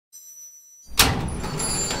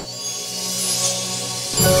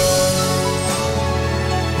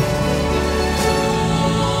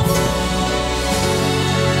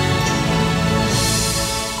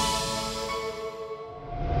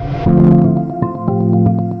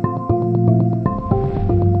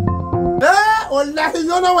wallahi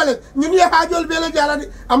yona wala ñun ya hajol bele jalani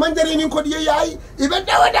amanjari ni ko di yayi ibe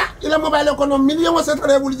dawada ila mobile ko no million wa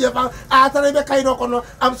setare bul jefa a tare be kaydo ko no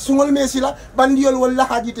am sungol mesila bandiyol walla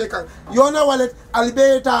hajite kan yona wala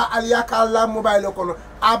albeta al yakalla mobile ko no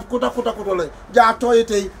ab kuta le ja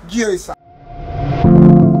toyete jiisa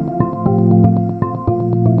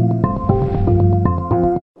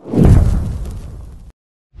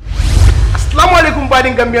Badi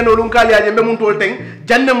Gambian olum kali aje be mun tol teng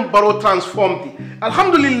jannem baro transform ti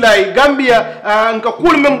alhamdulillah Gambia nka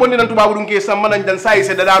kul mem bonni nan tubabu dum ke samana dan sai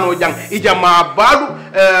se dadano jang ijama badu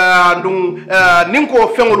ndum ninko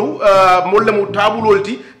fengolu molle mu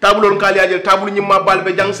tabulol kali aje tabul nyimma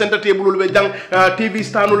balbe jang center table be jang TV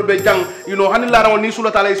stanul be jang you know hanilla rawon ni sula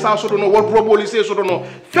tala sa sodo no wardrobe oli se sodo no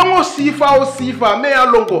fengo sifa me ya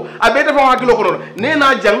lonko abete fa hakilo ko non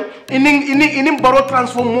nena jang inin baro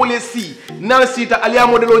transform mole si na sita aliya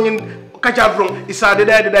modelo nyin kacadron isa de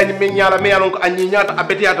ni men nyala me yalon ko anyi nyata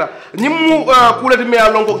abetiata nyimmu kulati me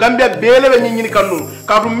yalon ko Gambia belewe nyin kanu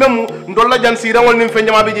kadu memu ndolla jan sira wol nim fe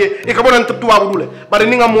jama beje e ka bonan tuwa budule bare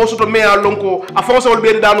ni nga mosuto me yalon ko a fonso wol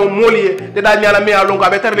be dano moliye de da nyala me yalon ko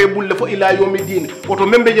abetarle bulle fo ila yomi din oto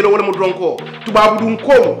membe je do wala mu dronko tuba budun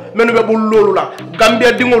ko menu be bul lolu la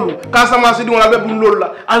Gambia dingolu Casamance dingolu be bul lolu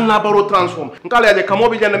la alna baro transform ngala yaje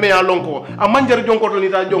kamobe jande me yalon ko a manjar jonko to ni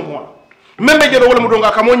ta jonko membe jedo wala mudonga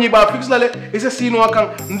kamoni ba fix lale ise sino kan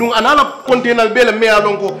ndung anala container bele me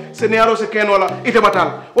alonko senero se ken wala ite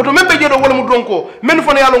batal oto membe jedo wala mudonko men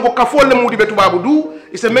fone alonko ka folle mudi be tubabu du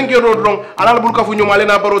ise menke do don alala bul ka fu nyoma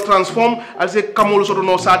lena baro transform alse kamol soto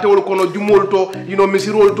no sate wol kono jumol to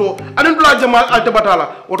misirol to anen dula jama alte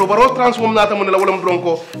batala oto baro transform nata mon la wala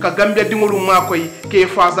mudonko ka Gambia dingolu makoy ke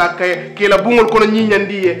faza ke la bungol kono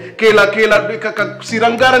nyinyandie ke la ka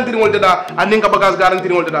siran garantir wol deda anen ka bagage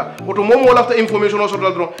garantir wol deda oto momo lafta information o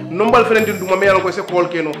soto dron nombal fenentin duma me yaron ko se call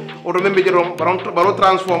keno oto membe jedon baro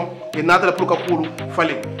transform e natala pour ka kulu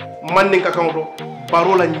fali mannin ka kanto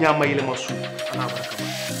baro la nyama ile masu ana baraka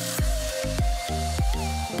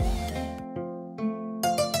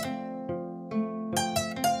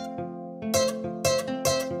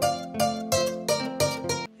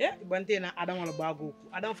bante na adam wala bago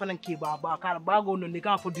adam fanan ke ba kala bago no ni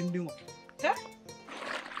kan fo dindingo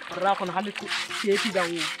rakon hali ko seti dawo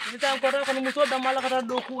ni tan ko rakon muso da mala kata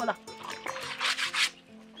do ku wala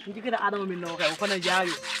ndikira adam min no kay ko na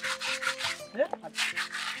jaayo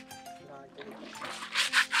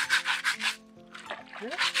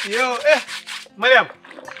yo Mariam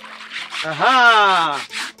aha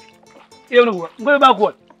yo no ngoy ba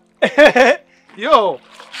ko yo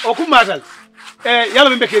o ku matal yalla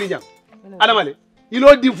be bekeri jam adamale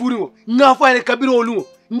ilo di furingo nga fayre kabiro lungo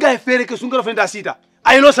nga fere ke sungara fenda sita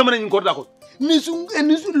ayno sama nyin korda ko ni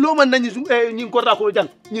lo man nyin nyin korda ko jang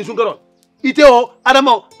nyin sungaro iteo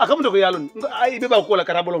adamo akamuto ko yalon ay be ba ko la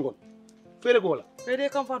kara bolongon fere ko la fere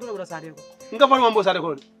kam fatu la sade ko nga fa mambo sade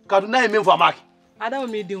ko ka du nay men fa maki adam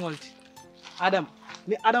mi dingolti adam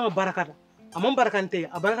ni adam barakata amon barakante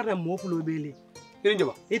a barakata mo fulo bele ina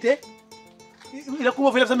joba ite ila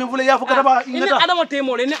kuma fele samen fule ya fo kada ba ina adama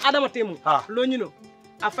temo lo nyino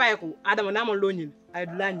afaye ko adama na mo lo nyino ay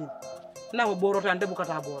dulanyi na ko borota nde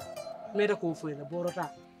bukata bor meta ko foyla borota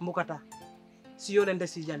mbukata siyo len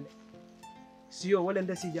desi jande siyo wala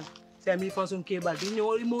desi jam c'est mi façon kebal di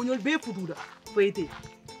ñol mo ñol be futuda fayte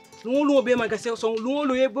lu be man ka son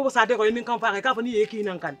lu ye bo sa te ko ni kan fa ka fa ni ye ki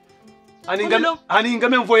nan kan ani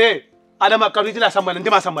ngam foye adama ka ritila sambana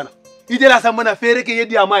ndema sambana idela sambana fere ke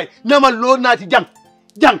yedi amay nama lo nati jang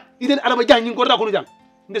iden adama jang ni gorda ko no jang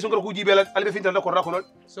nde son ko jibela albe finta ko ra ko non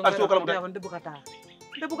also kala mo nde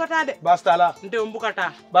bukata de bastala nde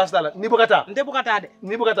mbukata bastala ni bukata nde bukata de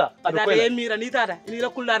ni bukata ado ko e mira ni tata ni la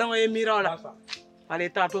kulla rango e mira wala ale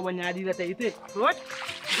tato ba nyaadi la tayite rot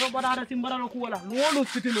do badara simbara lo ko wala lolu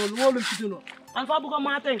fitino alfa buka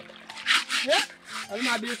maten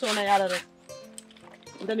alma bi sona yala rek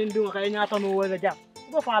ndani ndunga kay nyaata no wala jam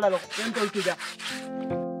ko faala lo en tol tuja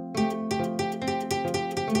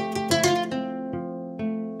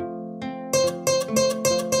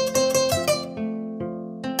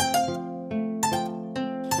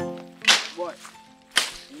boy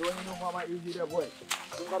lo ni no mama easy de boy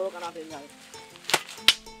ngaro kana te nyaay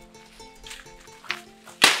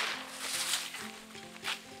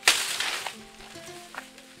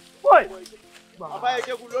boy apa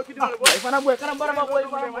ya ku lo ki dino boy fana boy kana bara ma boy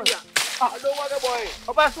ah do waga boy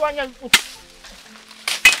apa suanya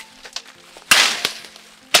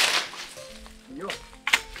yo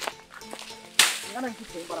ngana ki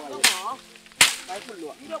bara ma ay kullu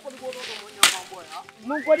ida ko do mo nyama boy ha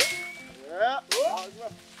mun ko di ya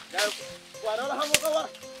wala ha mo ko war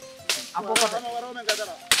apo ko ma waro men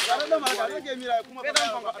gadara Ada mara ada ke mira kuma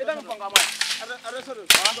idan fanga ma. Ada so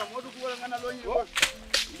da modu ku wala ngana lo ni ko.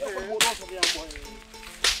 Bodo so ya boy.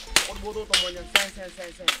 Bodo to mo nya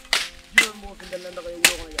sen. Jiro mo ko dal ndaka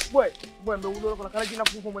yulo ko ya. Boy be wulo ko kala jina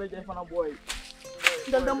fu mo le jey fana boy.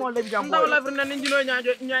 Dal da mo le jam boy. Ndaw la fri na ni jino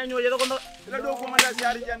ñaaño ye ko la do ko ma la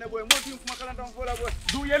siari jande boy mo tim kuma kala tan fola boy.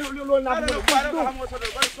 Du yelo lo na mo. Kala mo so do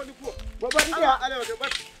ba ko di ko. Ba dia ale o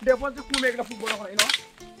ba de fon ci ku me ga fu bo ko ino.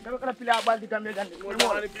 Dabe kala pile abal di gambe gande mo ni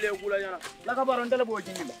pile gula nyana la ka baron dala bo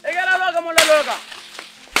jindi e gala lo ga mo la lo ka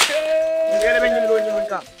ngere be nyini lo nyini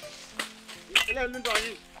ka ele lu ndo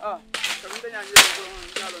ni ka mi tanya ni lo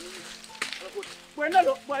ngalo ni ko na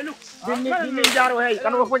lo boy lu ni jaro hey kan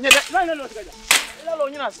wo fonye de na lo ska ja ele lo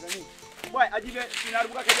nyina ska ni boy ajibe sinar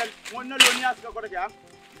buka ke jal mon na lo ni aska ko de ya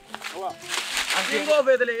wa Ningo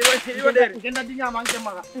vedele iwo deri ngenda di nyama nke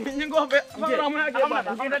maga ningo ve fara mo ake ba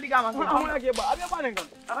ngenda di gama mo ake ba abe ba nenga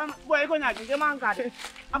akan boy ko nyaaki ke man ka de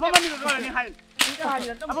apa man ni ko ni hayl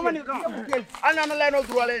apa man ni ko ana na leno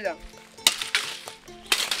droit le jang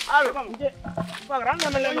alo ba ran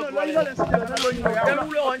na leno lo ni le lo ni ya lo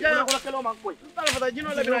lo ja ko kelo man koy ta fa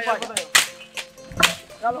jino le bina ya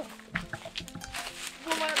kalo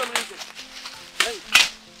bu ma do ni ko hey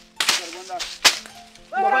garbonda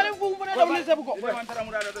Wala fu mo na dum sebu ko. Man tara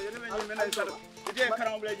mu da do yene men men ay sar. Je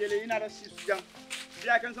karam bla jele ina da si jang.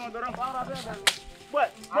 Ya kan sama doron.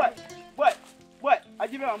 Boy.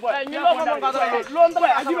 Ajibe man boy. Ni lo ko ka dara. Lo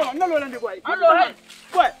ndaba ajibe man na lo lande boy. Allo hay.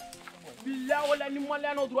 Boy. Billahi wala ni mo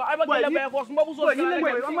la no droit. Ay ba gele be force mbabu so.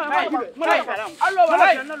 Allo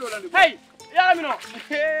hay. Hey. Ya mi no.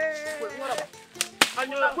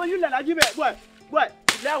 Anyo ko yulla ajibe boy.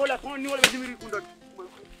 Billahi wala ko ni wala be dimiri kundot.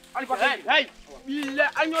 Hey. Billa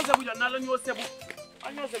anyo sebu jana la nyo sebu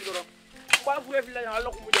doro ba fu e filla Allah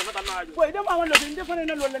ko mu jana tan naaju boy dem awon la de fane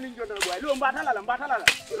na lo la ni jona boy lo mbata la lo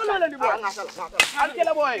la ni boy al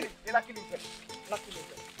kela boy ila kilite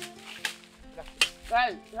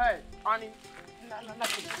hey ani na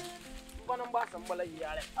kilite bana mbasa mbala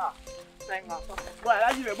yale senga boy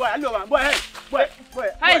ajibe boy allo ba boy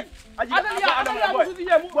hey ajibe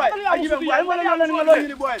boy lo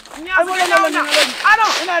ni boy ano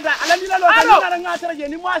ina da ala ni la lo ta ni na ngata je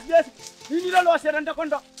ni mas des ni la lo se ranta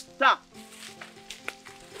kondo ta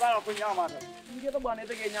ba ko nyama ta ni to ba ne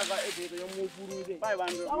te ke nyaka e te yo mo furu de ba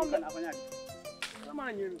ndo kan afanya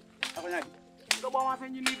sama ni afanya to ba ma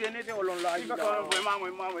sanyi ni de ne te olon la ba ko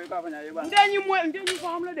ma ka afanya e ba ndenyi ko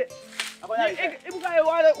amle de afanya e bu ka e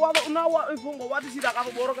wa na wa fungo wa ti sida ka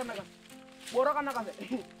boro kan naka se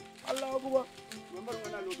Allah bu ba member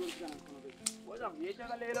ngana lo do kan ko be wajam ye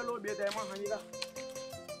ta le lo be te ma hanyi ka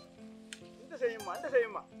Ante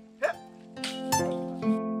sayma. He.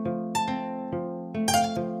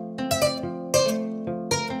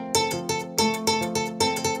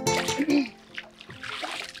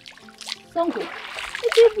 Sonko.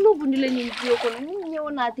 Ite blu bundi la ñin jiyo ko ni ñew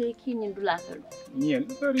na te ki ñin dula xel. Ñen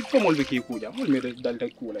ri ko mol be ki ku jam mol me dal ta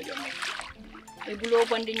ku la jam. E bulo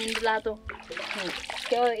bandi ñin dula to.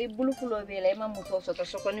 Ke e bulu fulo be la ma mu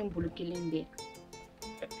so ko ni bulu kilimbe.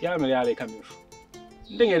 Ya me ya le kamir.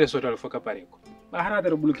 Ndengere sotal fo ka pare ko ba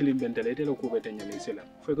harata bulu kilim bentele tele ko bete nyame sila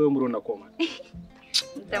fo ko muru na koma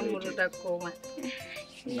tamuru ta koma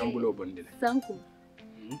nambulo bondile Sonko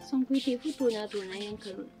ite futo na to na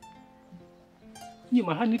yankalo ni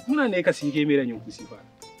ma hanit muna ne ka sige mera nyum kusifa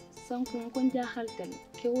Sonko kon jaxaltal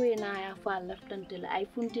ke wena ya fal laftantel ay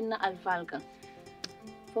funtina al falkan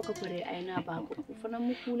fo ko pare ay na ba ko fana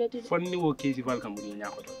mu kulati fonni wo ke si falkan mu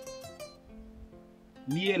nya ko to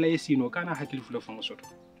ni la yesino kana hakil fu la fango soto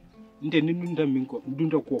nte ni nunda min ko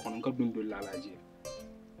dunda ko kono ka dundul lalaje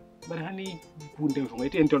bari hani kunde fango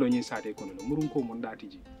ite entolo nyi sate kono lo murun ko mon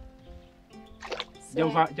datiji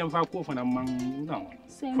jamfa ko fana man non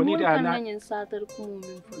foni da na nyin satar ko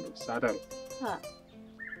min fodo satar ha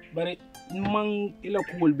bari man ila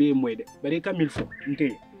kuul be moyde bari kamil fo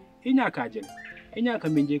nte inya ka jele inya ka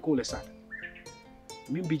minje ko le sat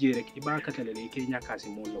min bije rek iba katale le ke nya ka si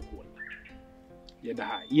mon la kuul yeda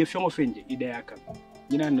ha ye fengo fenje ide yakal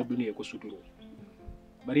ñina na duniya ko suturo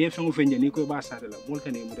bari ye fengo fenje ni ko ba sata la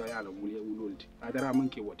molta ne mu do yalla wulé wulolti adara man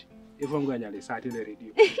ke woti e fo nga ñale sati le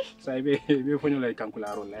radio say be fonyo lay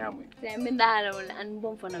kankularo la yamoy say min dara wala an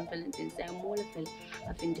bom fona valentine say mo le fel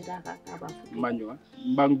afindi ta ka ba fu manyo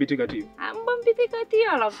mbang bitigati mbam bitigati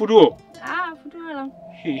ala fudo fudo ala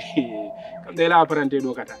kam de la apprenti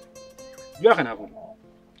do kata yo xana fu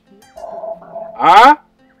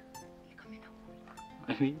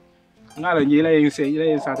ngala ñi lay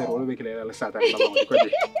sater wala be kele la sater la ko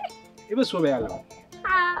di ibe sobe yalla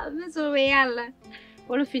be sobe yalla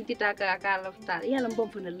wala fintita ka lafta yalla mbom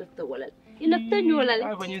fa na lafta wala ina tanyo wala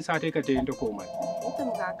ay fa ñin saate ka te ndo ko man itam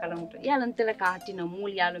ka kalamta yalla ntele ka hatina mul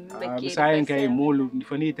yalla mi bekke sayen kay molu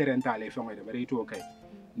fani terentale fa ngoy de bari to kay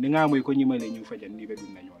ni nga moy ko ñimale ñu fajan ni be dum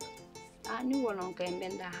nañu wala ni wolon kay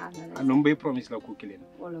mbenda halala anom be promise la ko kilen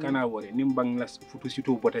kana wore nim bang la futu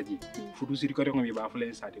sito botaji futu sito ko ngomi ba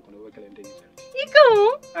flen saate ko no wakalen te iko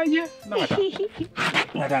aje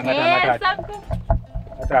ngata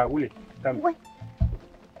ata wuli tam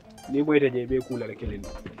ni boy je be kula la kilen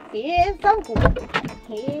sanku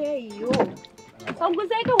yo sanku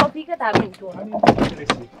sai ka wafi ka ta min to ka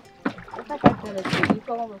ta tare shi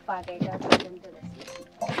ko mo fa ka ta tare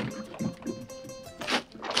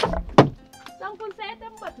sanku sai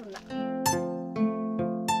tan batuna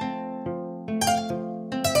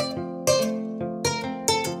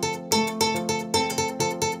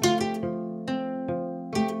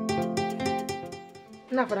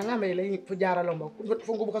na fara nga may lay fu jaara lomba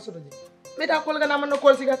fu ngu bu ka sodo ji me da kol ga na man na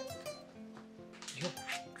kol sigat yo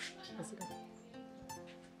asigat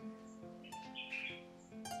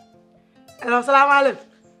assalamu alaikum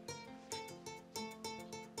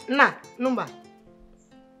na numba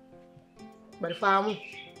bari faamu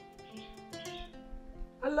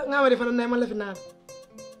Allah nga wari fana nay man la fi naan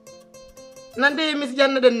nande mis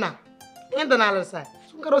janna den na en dana la sa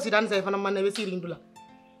sun karo si dan say fana man ne be sirin dula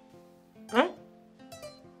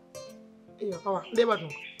iyo kawa debatu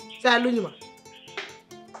sa luñuma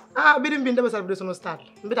bidim bin deba sar bi sono stade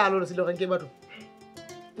mbita lolo si lo kan ke batu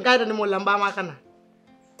ngay dani mo lamba ma kana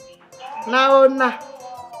na wonna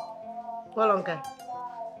kolon kay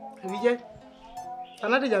bijen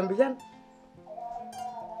sanade jam bijan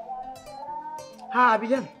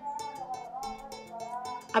bijan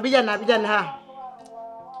abijan ha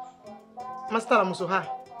mastara musu ha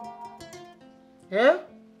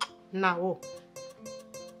na wo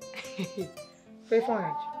fay fon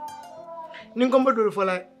aji ni ngom bodul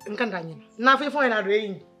fola nkanta nyin na fay fon na do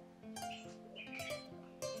yin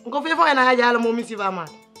ngo fay fon na haja ala mo misi vama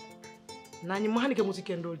na nyi mahani ke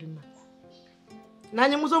musike ndol dinna na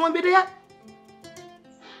nyi muso mo bede ya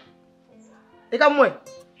e kam moy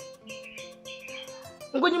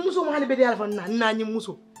ngo nyi muso mahani bede ya fa na nyi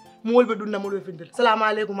muso mo wolbe dunna mo lo findel assalamu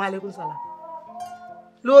alaikum alaikum salam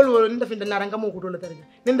lolo ni dafinde na ranga mo ko do la targa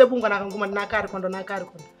ninde bunga na kan kuma na kar kondo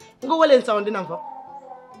ngo wolen sound dinam fa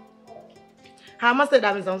master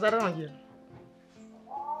da min sound sara ngi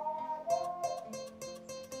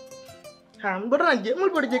mbodo ngi mul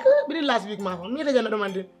bodo je ka bi last week ma fa mi ta jana do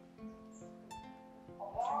mande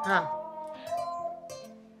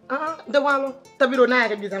de walo tabiro na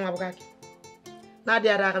ya bi sama bukaki na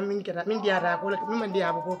dia da kam min dia da ko la min man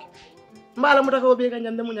dia ba ko mbala mu taxaw be ka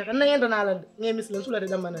ñam de mu ñaka na yenda na la nge mislen sula de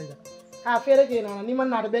jamana ja fere ke na ni man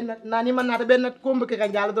na ta ben ko mbeke ka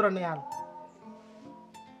jall do na yalla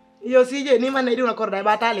yo sije ni man ne di na korda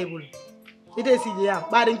ba tale bul ite sije ya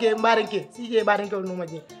barenke sije barenke no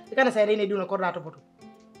maje e kana say ne di na korda to boto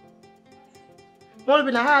mol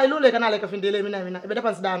bi na lole kana le ka findele mina be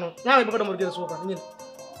defans dano ñawe bu ko do mo gel suka ñin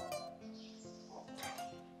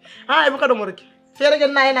bu ko do mo rek fere ke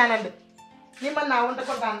nay nanan de ni man na won ta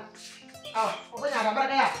ko dan apa nyara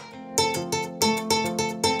berapa ya?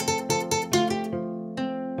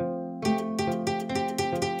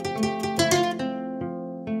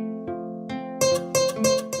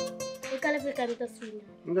 Kalau fikir itu sih.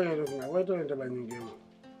 Enggak ada nggak, wah itu ada banyak game.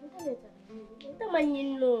 Itu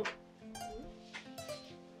mainin lo.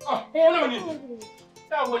 Mana ni?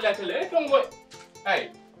 Tak boleh tele, tunggu.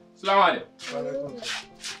 Hey, selamat.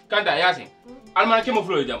 Kanda Yasin. Almana kemo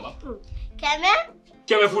fulo jamba.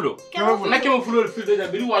 Keme fulo. Na keme fulo filde da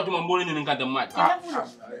biri watu mambole ni nkanta maji.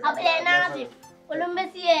 Abele na ati.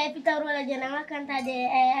 Olumbe si pitaro la jana ngakanta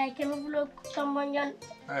de keme fulo tombonjon.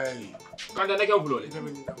 Ay. Kanda na keme fulo le.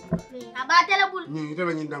 Abate la bul. Ni ite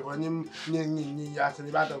benyi danko ni ya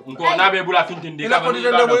sani bata. Nko na be bula fintindi ka ba ni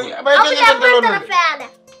ba.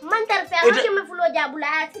 Man tarfe keme fulo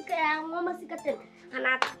jabula asika ngoma sikatel.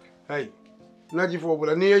 Anata. Hey. Naji fo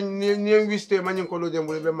bula ni wiste manyin ko lo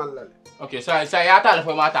jambule be mallale. Okay, sa ya ta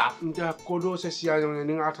fo mata. Nda kodo se siya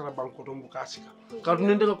ni ngata banko to mbukasika. Kadu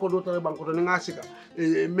nende ka kodo tare banko to ni ngasika.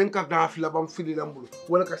 Men ka gafila bam fili lambulu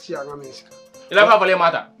wala ka siya ngamisika. Ila fa vale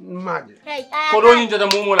mata. Maje. Hey, kodo ni jata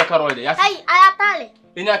momo la karol de. Hey, ayatale.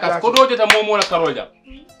 Ina ka kodo jata momo la karol de.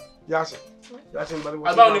 Yase. Yase bari wa.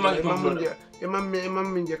 Alba ni man ko.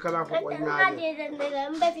 Imam minje kala fo ko nyaaje.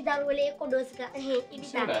 Mbe fi dal wala kodo sika.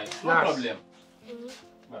 Ibita. No problem.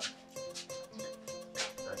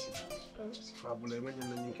 Fabule ma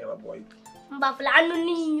ñan ñu kala boy mbafla anu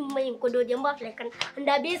ni mai ko do je mbafla kan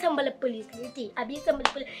anda be sambal police iti abi sambal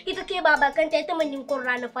police ito ke baba kan ta ita manyin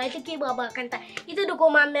korana fa ita ke baba kan ta ita do ko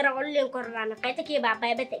ma mera ollen korana fa ita ke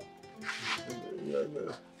baba bete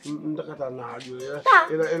ndakata na hajo ya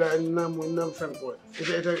ila nam fanko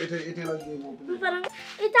ita la jemo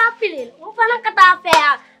ita pilil mpana kata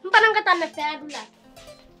fea mpana kata na fea dula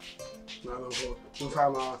nana ko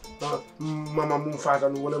mfama mama mum fata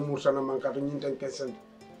no wala mursana man ka to nyinten kesen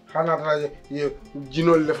xana ta ye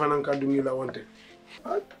jinol le fanan ka dungi la wonte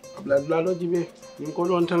abla la do jibe nim ko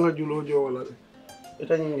don tanga julo jo wala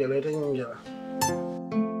ita nyingela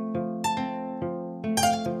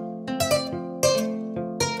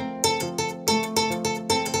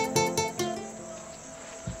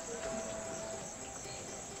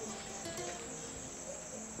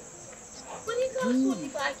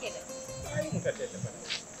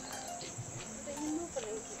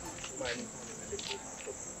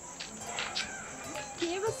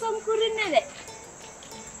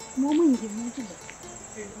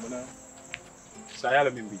saya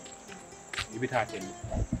la mimbi ibita ten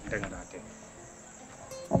daga na ten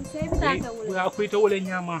sai bita ta wala akwai ta wala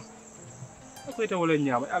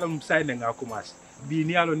nyama alam sai nga commence bi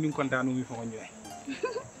ni alon nin kontanu mi fo nyoy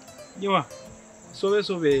nyima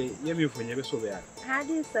sobe yemi fo nyebe sobe yalla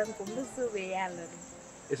hadi san ko mbe sobe yalla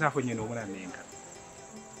esa fo nyeno mona nenka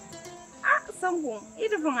san ko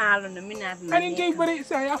ida fo ngalo na minat na ani kay bari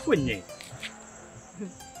sa ya fo nye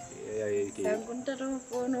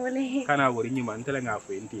kana wori nyima ntele nga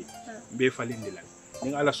fo enti be falindi la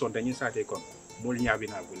ning ala sonta nyin sate kon mol nyaabi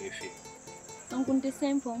na go le fe an kunte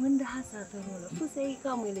sempo ngenda hasa tarola fu sai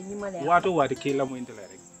ka mo le nyima le wato ke la mo intele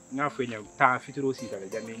rek nga fo nyam ta fitiro si tale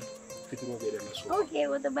janni fitiro be le so okay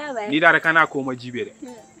wata baba ni dara kana ko ma jibe de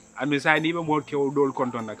anu sa ni be mo kew dol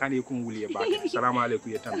konton na kan ko wuliye ba assalamu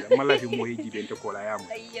alaikum ya tambe malla fi mo jibe te ko la yam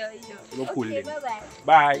ayyo okay bye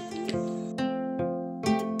bye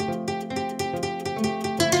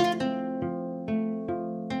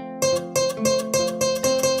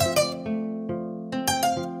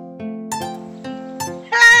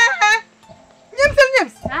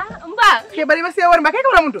ke bari ma sewor ma ke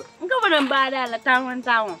ko lamuntu nga wona badala tawon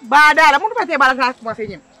badala muntu pate bala ta mo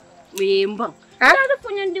senyim we mbang ada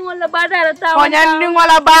fonyan dingol la badala tawon fonyan dingol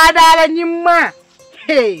la badala nyimma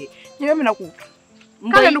hey nyime mina ku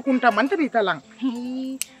kala ndu kunta man tani talang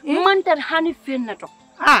mantar hani fenna to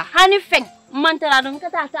hani feng mantara don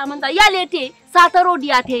kata ta manta yalete sataro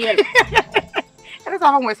diate yel era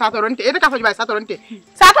sa mo sataro nte era ka fa ba sataro nte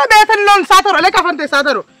sataro be tan non sataro le ka fante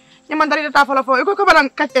sataro ni man dari ta fala fo ko ko balan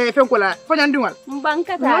ka fen ko la fo nyan dingal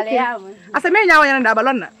mbanka tale ya asa me nyaawa yana da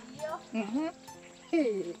balon na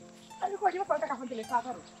ali ko jima fa ka fante le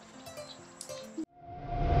sataro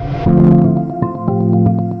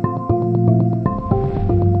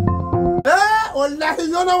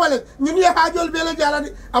wallahi yona wala ñun ya hajol bela jarani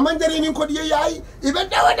amanjari ni ko diye yayi ibe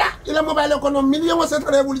dawada ila mobile ko no million o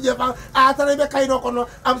setare bul je fa a tare be kaydo ko no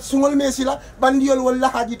am sungol mesila bandiyol walla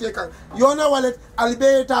hajite kan yona wala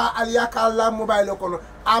albeta aliyaka la mobile ko no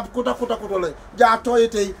ab kuta le ja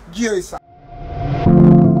toyete jiyoy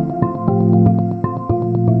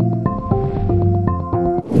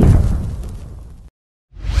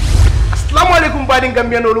Gambian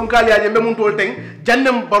Gambian olun kali aje memun tol teng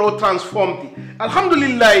jannem baro transform ti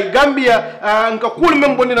alhamdulillah Gambia nka kul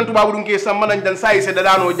mem bonni nan tubabu dun ke samana dan sai se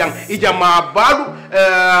dadano jang ijama badu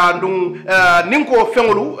ndung ninko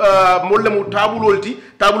fengolu mollemu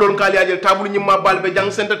tabulol kali aje tabul nyimma balbe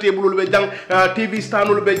jang center table be jang TV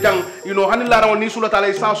stanul be jang you know hanilla rawon ni sulata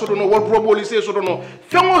lay sa soto no wol proboli se soto no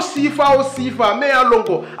fengo sifa me ya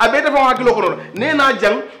lonko abete fa hakilo ko nena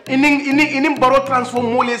jang inin baro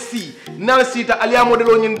transform mole si na sita aliya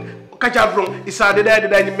modelo nyin kacha dron isa de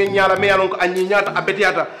ni men nyala me yalon ko anyi nyata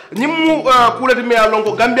abetiata nyimmu kulati me yalon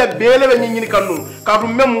ko Gambia belewe nyin kanu kadu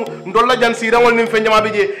memu ndolla jan si rawol nim fenjama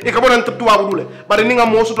beje e ka bonan tuwa budule bare ninga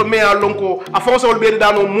mosuto me yalon ko afonso wol be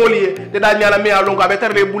dano moliye de da nyala me yalon ko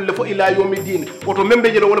abetarle bulle fo ila yomi din oto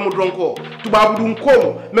membe jelo wala mo dron ko tuba budun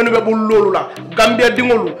ko menu be bul lolu la Gambia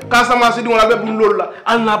dingolu Casamance dingolu be bul lolu la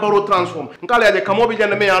alna baro transform ngala yaje kamobe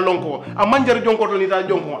jande me yalon ko a manjar jonko to ni ta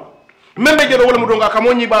jonko membe jedo wala mudonga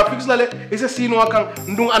kamoni ba fix la le ese sino kan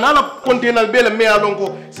ndung anala container bele me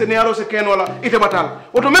alonko senero se ken wala ite batal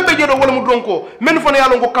oto membe jedo wala mudonko men fone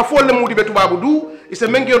alonko ka folle mudi be tubabu du ise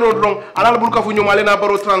menke do don anala bul ka fu nyoma lena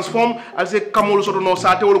baro transform alse kamol soto no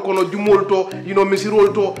sate wala kono jumol to yino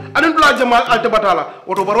misirol to anen dula jama alte batala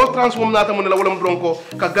oto baro transform nata mon la wala mudonko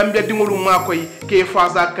ka Gambia dingolu makoy ke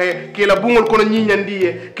faza ke la bungol kono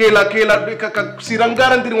nyinyandie ke la ka siran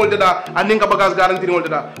garantir ngol deda aninga bagage garantir ngol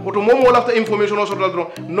deda oto mom mo lafta information o soto dron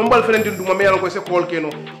nombal fenentin duma me yalan ko se call keno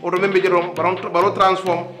o do membe jerom baro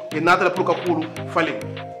transform e natala pour ka kulu fali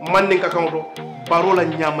man nin ka kanto baro la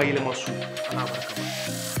nyama ile masu ana baraka